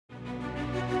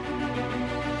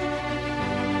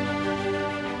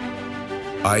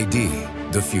ID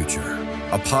the Future,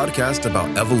 a podcast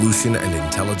about evolution and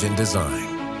intelligent design.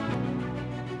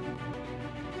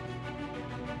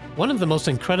 One of the most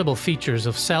incredible features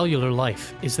of cellular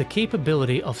life is the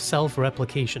capability of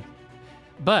self-replication.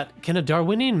 But can a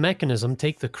Darwinian mechanism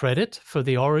take the credit for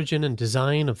the origin and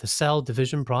design of the cell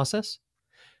division process?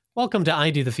 Welcome to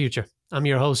ID the Future. I'm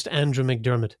your host, Andrew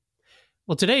McDermott.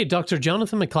 Well, today, Dr.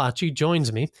 Jonathan McLatchie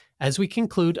joins me as we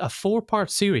conclude a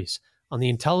four-part series on the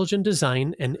intelligent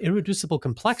design and irreducible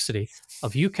complexity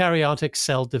of eukaryotic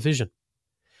cell division.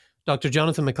 Dr.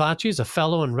 Jonathan McLatchie is a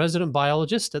fellow and resident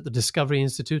biologist at the Discovery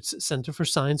Institute's Center for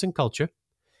Science and Culture.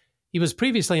 He was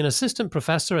previously an assistant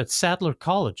professor at Sadler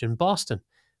College in Boston,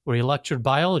 where he lectured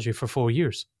biology for 4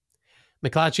 years.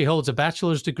 McLatchie holds a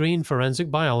bachelor's degree in forensic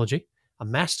biology, a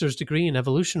master's degree in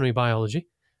evolutionary biology,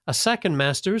 a second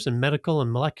master's in medical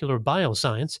and molecular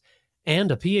bioscience,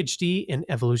 and a PhD in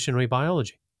evolutionary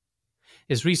biology.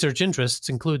 His research interests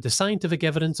include the scientific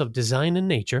evidence of design in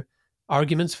nature,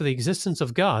 arguments for the existence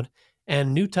of God,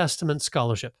 and New Testament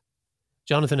scholarship.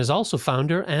 Jonathan is also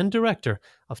founder and director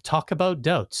of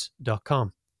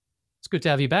talkaboutdoubts.com. It's good to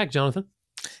have you back, Jonathan.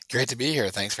 Great to be here.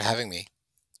 Thanks for having me.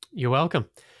 You're welcome.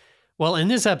 Well, in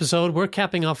this episode, we're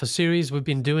capping off a series we've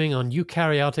been doing on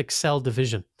eukaryotic cell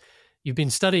division. You've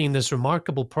been studying this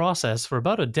remarkable process for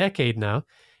about a decade now,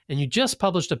 and you just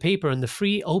published a paper in the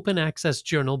free open access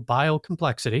journal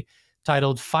Biocomplexity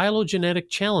titled Phylogenetic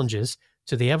Challenges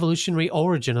to the Evolutionary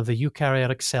Origin of the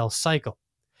Eukaryotic Cell Cycle.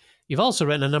 You've also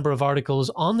written a number of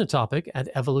articles on the topic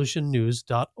at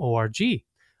evolutionnews.org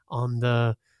on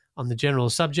the general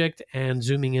subject and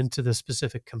zooming into the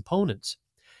specific components.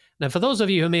 Now, for those of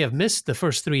you who may have missed the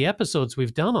first 3 episodes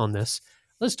we've done on this,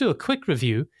 let's do a quick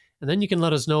review, and then you can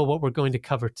let us know what we're going to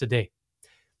cover today.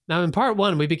 Now, in part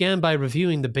 1, we began by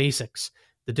reviewing the basics,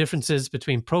 the differences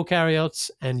between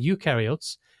prokaryotes and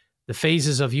eukaryotes, the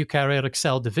phases of eukaryotic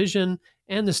cell division,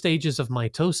 and the stages of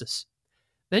mitosis.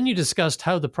 Then you discussed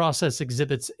how the process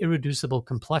exhibits irreducible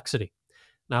complexity.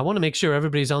 Now, I want to make sure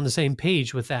everybody's on the same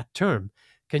page with that term.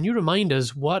 Can you remind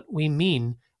us what we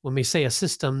mean when we say a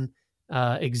system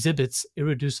exhibits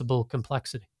irreducible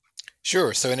complexity?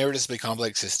 Sure. So an irreducibly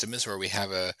complex system is where we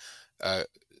have a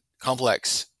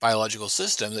complex biological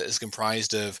system that is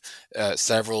comprised of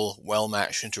several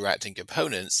well-matched interacting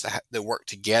components that work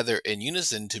together in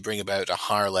unison to bring about a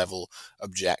higher level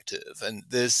objective. And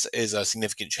this is a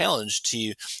significant challenge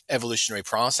to evolutionary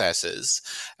processes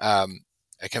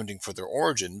accounting for their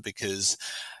origin, because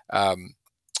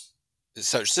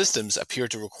such systems appear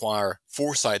to require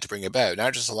foresight to bring about.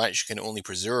 Natural selection can only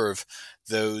preserve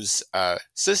those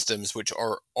systems which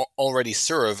are already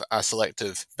serve a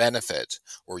selective benefit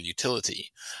or utility.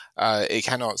 It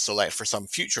cannot select for some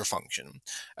future function.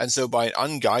 And so by an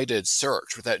unguided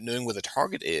search without knowing where the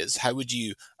target is, how would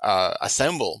you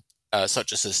assemble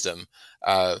such a system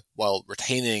while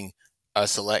retaining a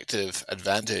selective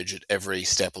advantage at every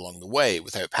step along the way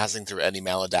without passing through any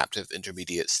maladaptive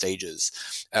intermediate stages?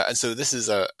 And so this is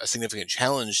a significant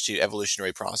challenge to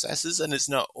evolutionary processes. And it's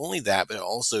not only that, but it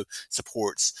also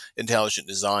supports intelligent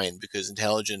design, because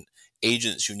intelligent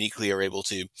agents uniquely are able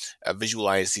to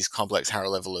visualize these complex higher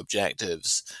level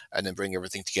objectives and then bring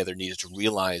everything together needed to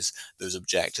realize those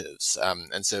objectives.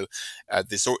 And so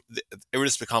the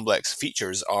irreducibly complex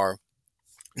features are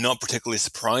not particularly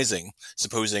surprising.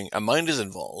 Supposing a mind is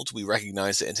involved, we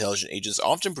recognize that intelligent agents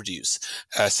often produce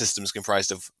systems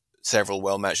comprised of several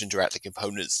well-matched interacting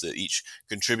components that each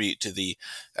contribute to the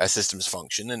system's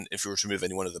function. And if you were to remove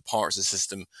any one of the parts, the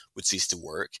system would cease to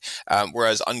work.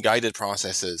 Whereas unguided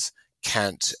processes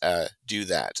can't do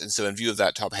that. And so in view of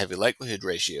that top-heavy likelihood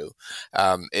ratio,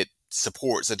 it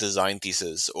supports a design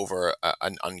thesis over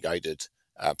an unguided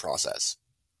process.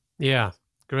 Yeah,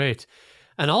 great.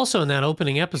 And also in that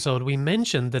opening episode, we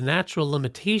mentioned the natural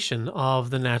limitation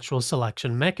of the natural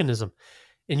selection mechanism.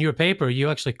 In your paper, you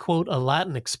actually quote a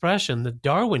Latin expression that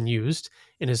Darwin used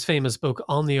in his famous book,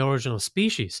 On the Origin of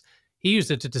Species. He used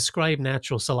it to describe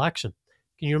natural selection.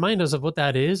 Can you remind us of what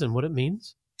that is and what it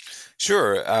means?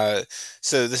 Sure.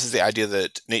 So this is the idea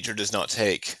that nature does not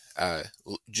take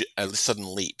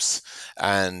sudden leaps,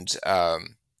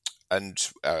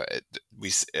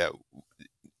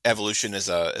 evolution is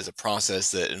a process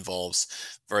that involves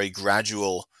very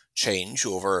gradual change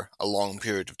over a long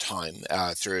period of time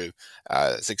through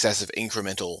successive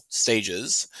incremental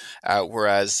stages,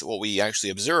 whereas what we actually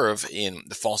observe in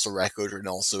the fossil record and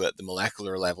also at the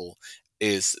molecular level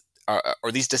is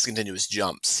are these discontinuous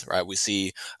jumps, right? We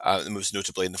see most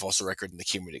notably in the fossil record in the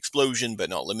Cambrian explosion, but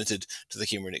not limited to the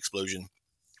Cambrian explosion,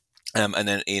 And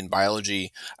then in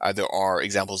biology, there are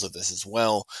examples of this as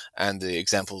well. And the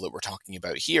example that we're talking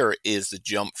about here is the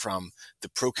jump from the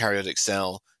prokaryotic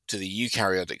cell to the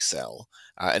eukaryotic cell,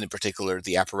 and in particular,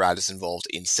 the apparatus involved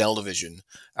in cell division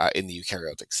in the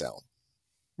eukaryotic cell.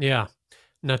 Yeah.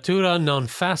 Natura non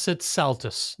facit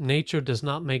saltus. Nature does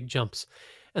not make jumps.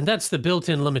 And that's the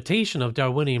built-in limitation of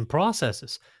Darwinian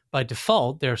processes. By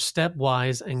default, they're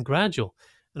stepwise and gradual.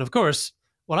 And of course,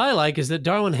 what I like is that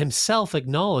Darwin himself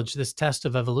acknowledged this test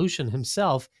of evolution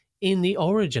himself in The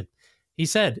Origin. He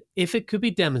said, if it could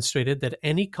be demonstrated that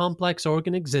any complex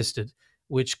organ existed,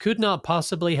 which could not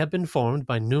possibly have been formed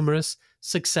by numerous,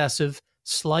 successive,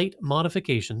 slight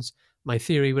modifications, my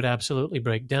theory would absolutely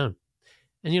break down.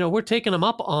 And we're taking them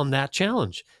up on that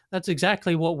challenge. That's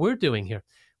exactly what we're doing here.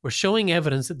 We're showing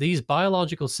evidence that these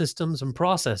biological systems and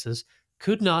processes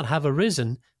could not have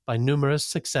arisen by numerous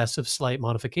successive slight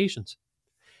modifications.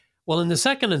 Well, in the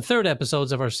second and third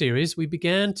episodes of our series, we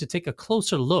began to take a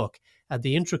closer look at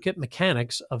the intricate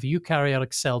mechanics of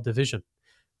eukaryotic cell division.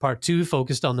 Part 2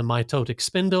 focused on the mitotic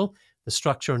spindle, the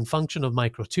structure and function of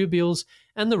microtubules,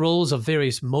 and the roles of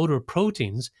various motor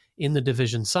proteins in the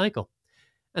division cycle.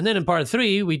 And then in part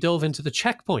 3, we dove into the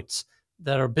checkpoints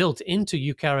that are built into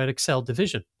eukaryotic cell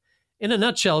division. In a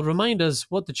nutshell, remind us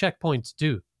what the checkpoints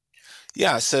do.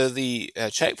 Yeah, so the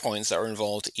checkpoints that are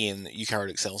involved in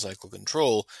eukaryotic cell cycle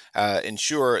control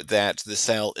ensure that the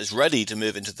cell is ready to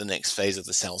move into the next phase of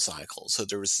the cell cycle. So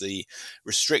there is the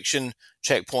restriction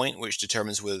checkpoint, which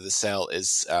determines whether the cell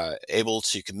is able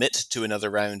to commit to another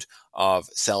round of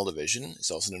cell division.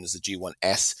 It's also known as the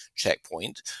G1S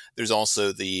checkpoint. There's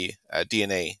also the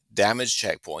DNA damage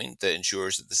checkpoint that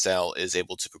ensures that the cell is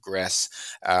able to progress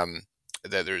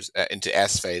that there's into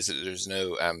S phase, that there's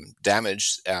no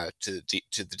damage to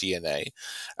the DNA.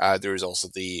 There is also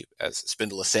the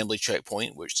spindle assembly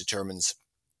checkpoint, which determines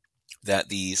that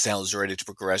the cell is ready to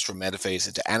progress from metaphase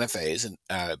into anaphase,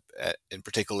 and in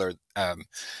particular,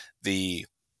 the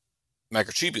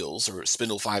microtubules or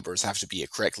spindle fibers have to be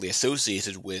correctly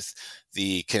associated with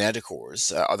the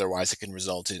kinetochores. Otherwise, it can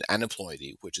result in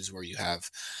aneuploidy, which is where you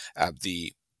have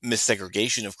the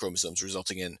missegregation of chromosomes,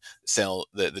 resulting in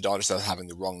the daughter cell having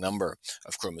the wrong number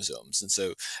of chromosomes. And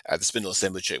so the spindle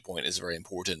assembly checkpoint is very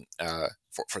important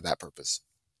for that purpose.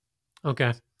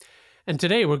 Okay. And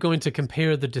today we're going to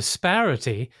compare the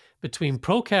disparity between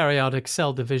prokaryotic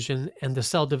cell division and the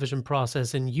cell division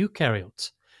process in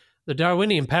eukaryotes. The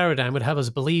Darwinian paradigm would have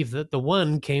us believe that the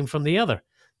one came from the other.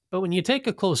 But when you take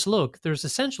a close look, there's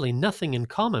essentially nothing in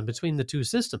common between the two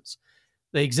systems.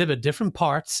 They exhibit different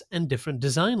parts and different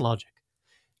design logic.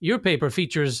 Your paper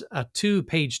features a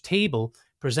 2-page table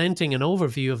presenting an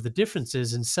overview of the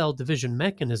differences in cell division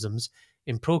mechanisms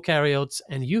in prokaryotes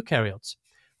and eukaryotes.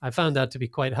 I found that to be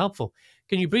quite helpful.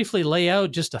 Can you briefly lay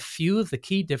out just a few of the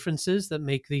key differences that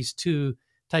make these two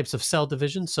types of cell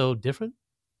division so different?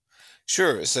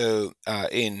 Sure. So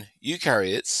in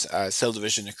eukaryotes, cell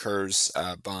division occurs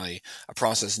by a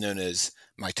process known as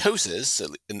mitosis,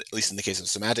 at least in the case of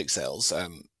somatic cells.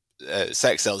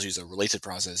 Sex cells use a related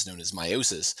process known as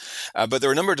meiosis. But there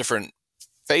are a number of different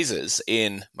phases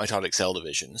in mitotic cell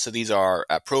division. So these are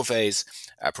prophase,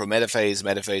 prometaphase,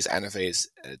 metaphase, anaphase,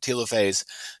 telophase.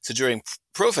 So during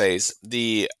prophase,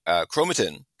 the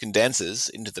chromatin condenses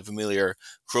into the familiar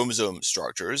chromosome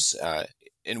structures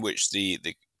in which the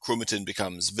chromatin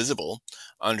becomes visible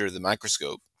under the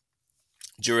microscope.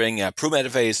 During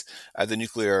prometaphase, the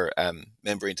nuclear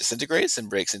membrane disintegrates and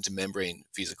breaks into membrane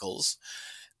vesicles.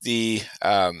 The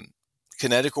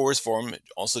kinetochores form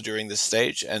also during this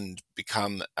stage and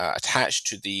become attached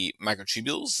to the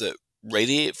microtubules that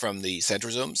radiate from the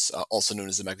centrosomes, also known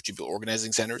as the microtubule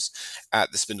organizing centers,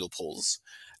 at the spindle poles.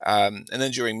 And then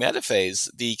during metaphase,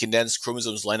 the condensed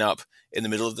chromosomes line up in the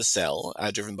middle of the cell,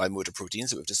 driven by motor proteins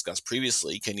that we've discussed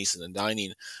previously, kinesin and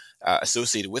dynein,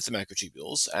 associated with the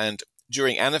microtubules. And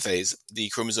during anaphase, the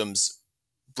chromosomes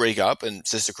break up and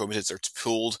sister chromatids are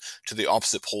pulled to the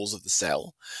opposite poles of the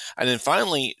cell. And then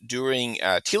finally, during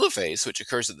telophase, which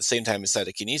occurs at the same time as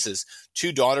cytokinesis,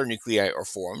 2 daughter nuclei are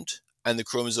formed, and the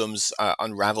chromosomes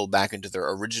unravel back into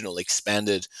their original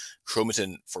expanded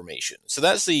chromatin formation. So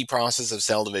that's the process of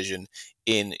cell division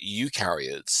in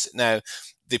eukaryotes. Now,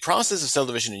 the process of cell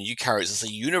division in eukaryotes is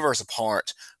a universe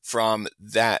apart from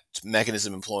that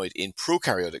mechanism employed in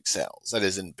prokaryotic cells, that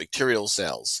is, in bacterial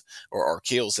cells or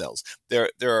archaeal cells.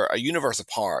 They're a universe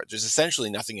apart. There's essentially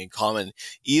nothing in common,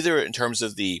 either in terms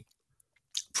of the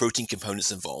protein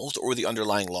components involved or the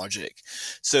underlying logic.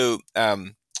 So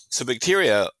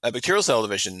bacterial cell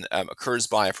division occurs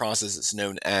by a process that's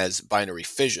known as binary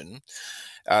fission.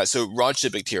 So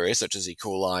Rodshed bacteria, such as E.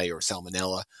 coli or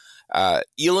Salmonella,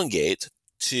 elongate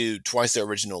to twice their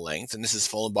original length, and this is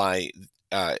followed by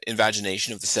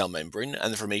invagination of the cell membrane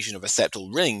and the formation of a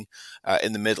septal ring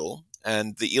in the middle,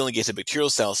 and the elongated bacterial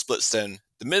cell splits down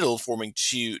the middle, forming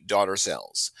two daughter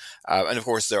cells. And of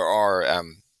course, there are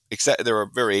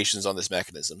variations on this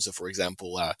mechanism. So, for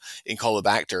example, in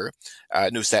Colobacter,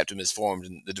 no septum is formed,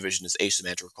 and the division is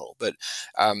asymmetrical. But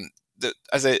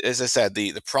as I said,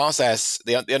 the process,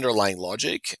 the underlying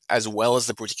logic, as well as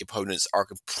the protein components, are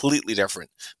completely different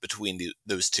between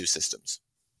those two systems.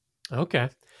 Okay.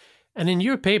 And in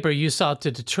your paper, you sought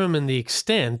to determine the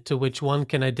extent to which one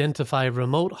can identify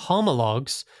remote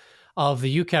homologues of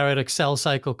the eukaryotic cell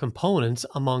cycle components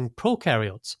among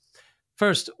prokaryotes.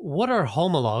 First, what are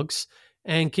homologues?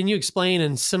 And can you explain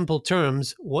in simple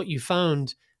terms what you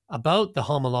found about the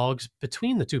homologues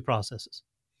between the two processes?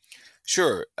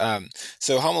 Sure.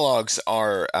 So homologues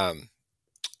are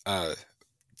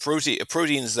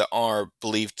proteins that are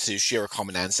believed to share a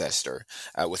common ancestor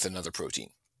with another protein,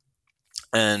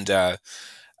 and are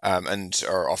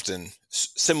often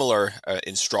similar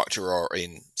in structure or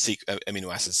in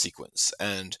amino acid sequence.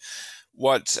 And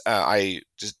what I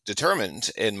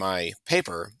determined in my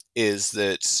paper is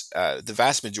that the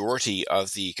vast majority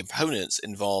of the components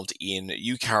involved in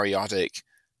eukaryotic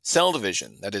cell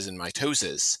division, that is in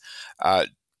mitosis,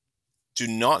 do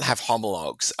not have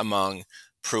homologues among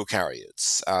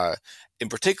prokaryotes. In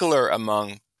particular,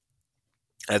 among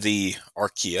the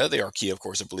archaea. The archaea, of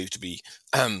course, are believed to be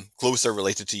closer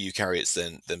related to eukaryotes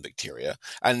than bacteria,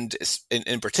 and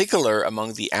in particular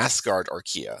among the Asgard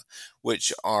archaea,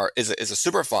 which is a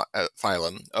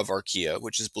superphylum of archaea,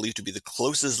 which is believed to be the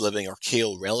closest living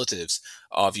archaeal relatives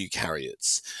of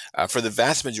eukaryotes. For the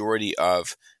vast majority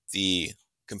of the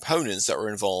components that are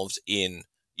involved in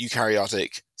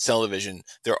eukaryotic cell division,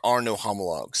 there are no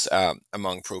homologues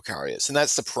among prokaryotes. And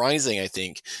that's surprising, I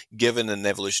think, given an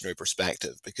evolutionary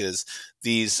perspective, because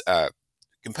these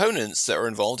components that are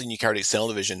involved in eukaryotic cell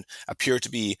division appear to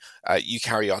be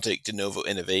eukaryotic de novo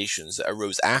innovations that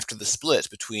arose after the split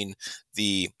between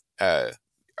the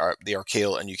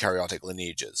archaeal and eukaryotic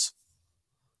lineages.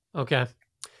 Okay.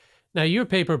 Now, your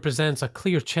paper presents a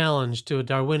clear challenge to a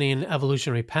Darwinian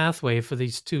evolutionary pathway for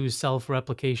these two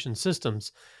self-replication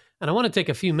systems, and I want to take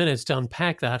a few minutes to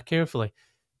unpack that carefully.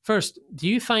 First, do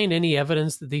you find any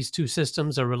evidence that these two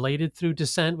systems are related through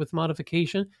descent with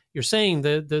modification? You're saying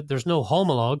that there's no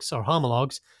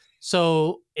homologues,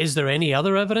 so is there any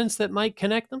other evidence that might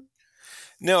connect them?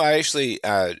 No, I actually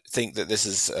think that this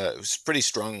is a pretty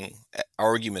strong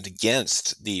argument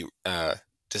against the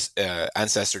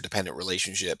ancestor-dependent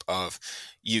relationship of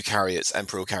eukaryotes and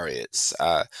prokaryotes.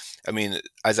 I mean,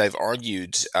 as I've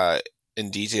argued in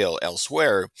detail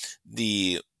elsewhere,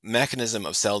 the mechanism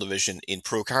of cell division in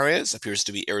prokaryotes appears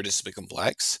to be irreducibly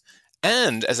complex.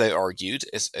 And as I argued,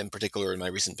 in particular in my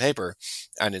recent paper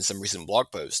and in some recent blog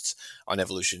posts on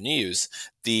Evolution News,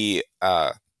 the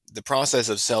process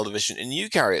of cell division in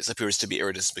eukaryotes appears to be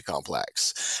irreducibly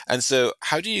complex. And so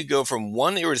how do you go from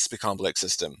one irreducibly complex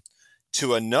system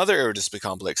to another irreducibly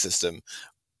complex system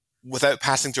without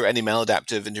passing through any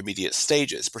maladaptive intermediate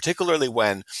stages, particularly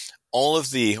when all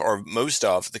of the, or most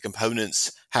of the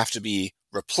components have to be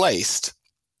replaced?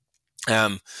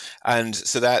 And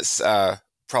so that's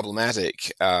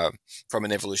problematic from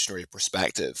an evolutionary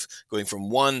perspective, going from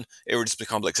one irreducibly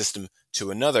complex system to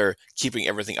another, keeping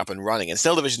everything up and running. And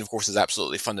cell division, of course, is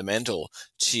absolutely fundamental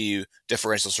to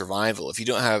differential survival. If you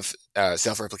don't have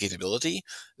self-replicatability,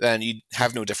 then you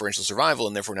have no differential survival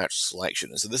and therefore natural selection.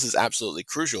 And so this is absolutely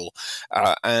crucial.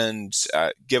 And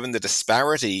given the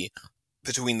disparity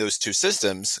between those two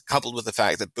systems, coupled with the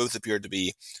fact that both appear to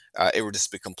be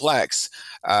irreducibly complex,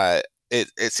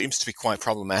 it seems to be quite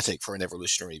problematic for an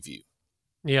evolutionary view.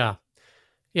 Yeah.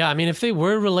 Yeah, I mean, if they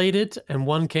were related and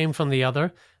one came from the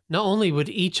other, not only would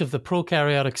each of the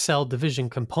prokaryotic cell division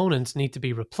components need to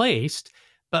be replaced,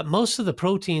 but most of the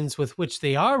proteins with which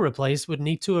they are replaced would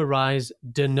need to arise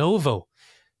de novo.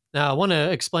 Now, I want to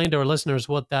explain to our listeners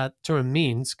what that term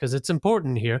means, because it's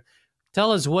important here.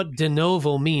 Tell us what de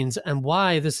novo means and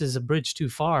why this is a bridge too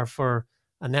far for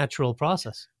a natural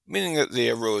process. Meaning that they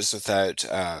arose without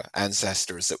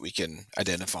ancestors that we can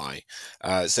identify.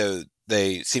 So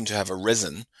they seem to have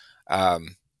arisen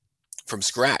from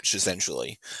scratch,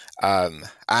 essentially,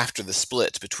 after the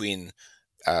split between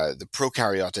the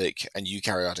prokaryotic and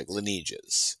eukaryotic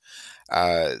lineages.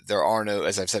 There are no,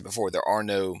 as I've said before, there are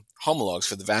no homologues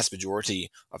for the vast majority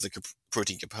of the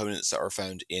protein components that are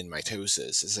found in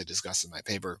mitosis, as I discussed in my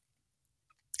paper.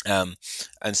 And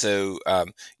so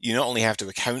you not only have to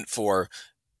account for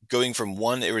going from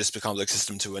one irreducibly complex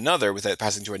system to another without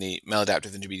passing through any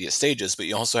maladaptive intermediate stages, but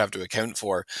you also have to account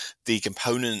for the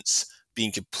components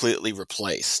being completely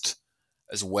replaced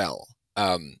as well,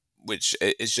 which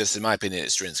is just, in my opinion,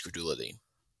 it strains credulity.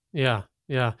 Yeah,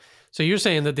 yeah. So you're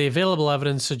saying that the available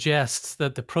evidence suggests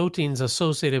that the proteins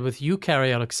associated with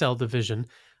eukaryotic cell division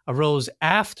arose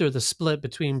after the split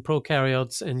between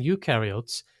prokaryotes and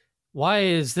eukaryotes. Why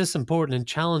is this important in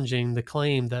challenging the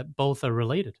claim that both are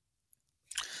related?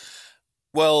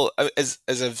 Well, as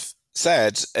I've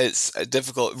said, it's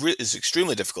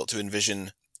extremely difficult to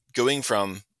envision going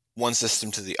from one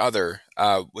system to the other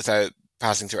without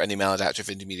passing through any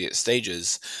maladaptive intermediate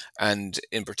stages, and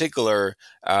in particular,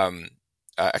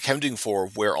 accounting for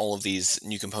where all of these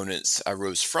new components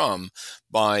arose from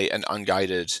by an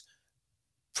unguided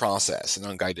process, an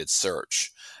unguided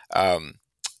search.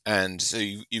 And so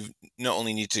you not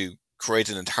only need to create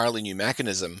an entirely new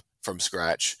mechanism from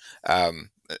scratch,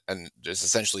 and there's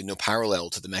essentially no parallel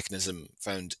to the mechanism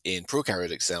found in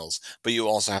prokaryotic cells, but you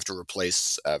also have to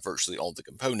replace virtually all the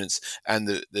components, and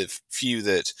the few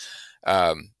that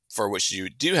for which you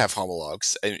do have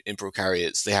homologues in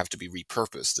prokaryotes, they have to be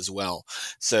repurposed as well.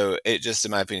 So it just,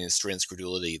 in my opinion, strains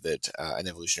credulity that an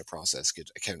evolutionary process could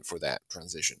account for that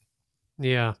transition.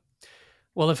 Yeah.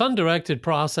 Well, if undirected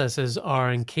processes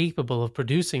are incapable of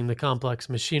producing the complex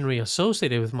machinery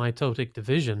associated with mitotic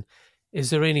division, is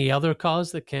there any other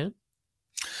cause that can?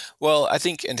 Well, I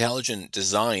think intelligent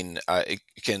design it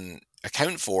can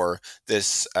account for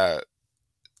this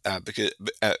because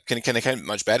can account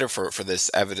much better for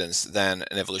this evidence than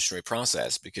an evolutionary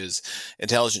process, because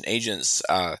intelligent agents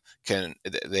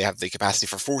they have the capacity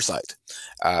for foresight,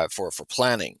 for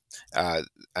planning,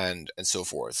 and so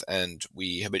forth, and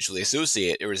we habitually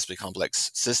associate irreducibly complex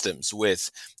systems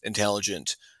with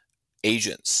intelligent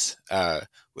agents,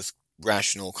 with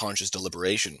rational conscious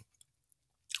deliberation.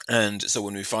 And so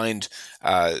when we find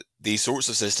these sorts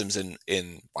of systems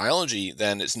in biology,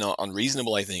 then it's not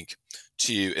unreasonable, I think,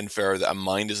 to infer that a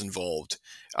mind is involved,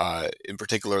 in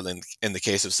particular in the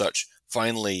case of such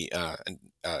finely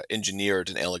engineered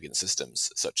and elegant systems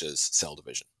such as cell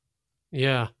division.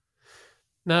 Yeah.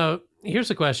 Now, here's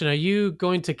a question. Are you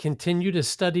going to continue to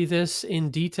study this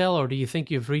in detail, or do you think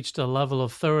you've reached a level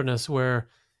of thoroughness where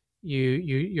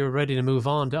you're ready to move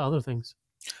on to other things?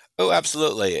 Oh,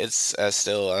 absolutely. It's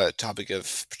still a topic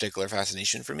of particular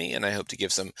fascination for me, and I hope to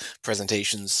give some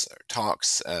presentations, or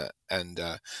talks, and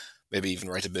maybe even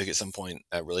write a book at some point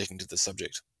relating to this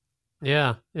subject.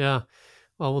 Yeah, yeah.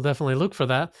 Well, we'll definitely look for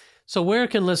that. So where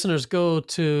can listeners go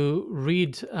to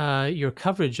read your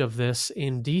coverage of this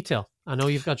in detail? I know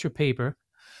you've got your paper.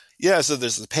 Yeah, so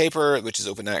there's the paper, which is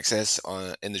open access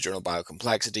in the journal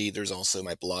Biocomplexity. There's also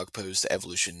my blog post,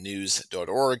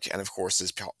 evolutionnews.org, and of course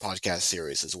this podcast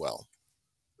series as well.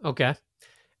 Okay.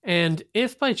 And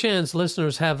if by chance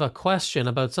listeners have a question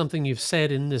about something you've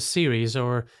said in this series,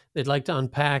 or they'd like to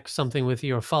unpack something with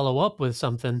you or follow up with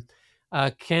something,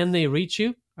 can they reach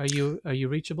you? Are you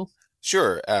reachable?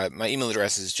 Sure. My email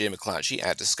address is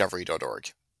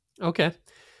jmclatchie@discovery.org. Okay.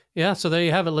 Yeah. So there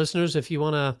you have it, listeners. If you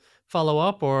want to follow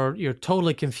up, or you're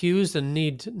totally confused and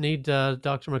need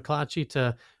Dr. McLatchie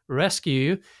to rescue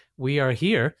you, we are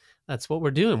here. That's what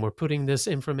we're doing. We're putting this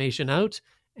information out,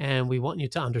 and we want you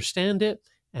to understand it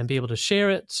and be able to share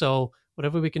it. So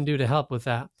whatever we can do to help with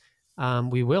that,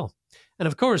 we will. And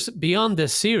of course, beyond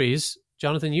this series,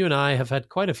 Jonathan, you and I have had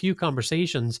quite a few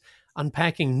conversations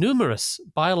unpacking numerous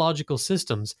biological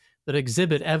systems that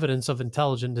exhibit evidence of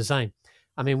intelligent design.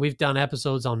 I mean, we've done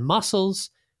episodes on muscles,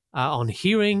 on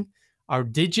hearing, our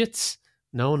digits,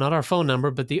 no, not our phone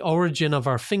number, but the origin of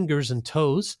our fingers and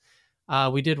toes.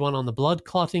 We did one on the blood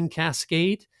clotting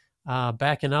cascade,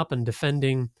 backing up and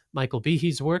defending Michael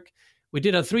Behe's work. We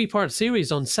did a 3-part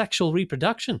series on sexual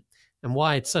reproduction and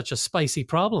why it's such a spicy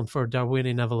problem for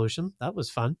Darwinian evolution. That was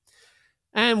fun.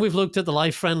 And we've looked at the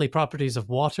life-friendly properties of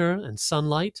water and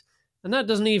sunlight. And that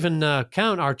doesn't even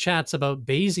count our chats about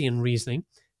Bayesian reasoning,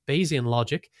 Bayesian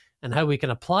logic, and how we can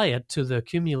apply it to the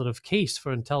cumulative case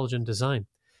for intelligent design.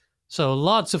 So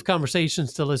lots of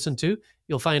conversations to listen to.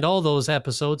 You'll find all those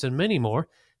episodes and many more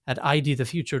at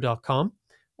idthefuture.com,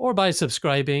 or by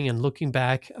subscribing and looking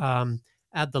back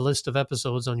at the list of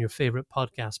episodes on your favorite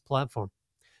podcast platform.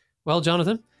 Well,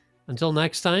 Jonathan, until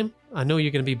next time, I know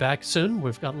you're going to be back soon.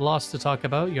 We've got lots to talk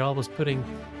about. You're always putting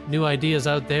new ideas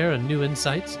out there and new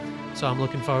insights. So I'm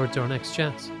looking forward to our next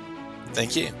chance.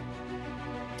 Thank you.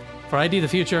 For ID the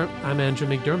Future, I'm Andrew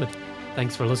McDermott.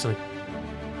 Thanks for listening.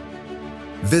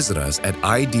 Visit us at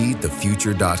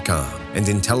idthefuture.com and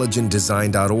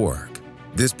intelligentdesign.org.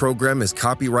 This program is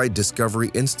copyright Discovery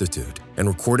Institute and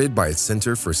recorded by its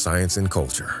Center for Science and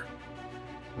Culture.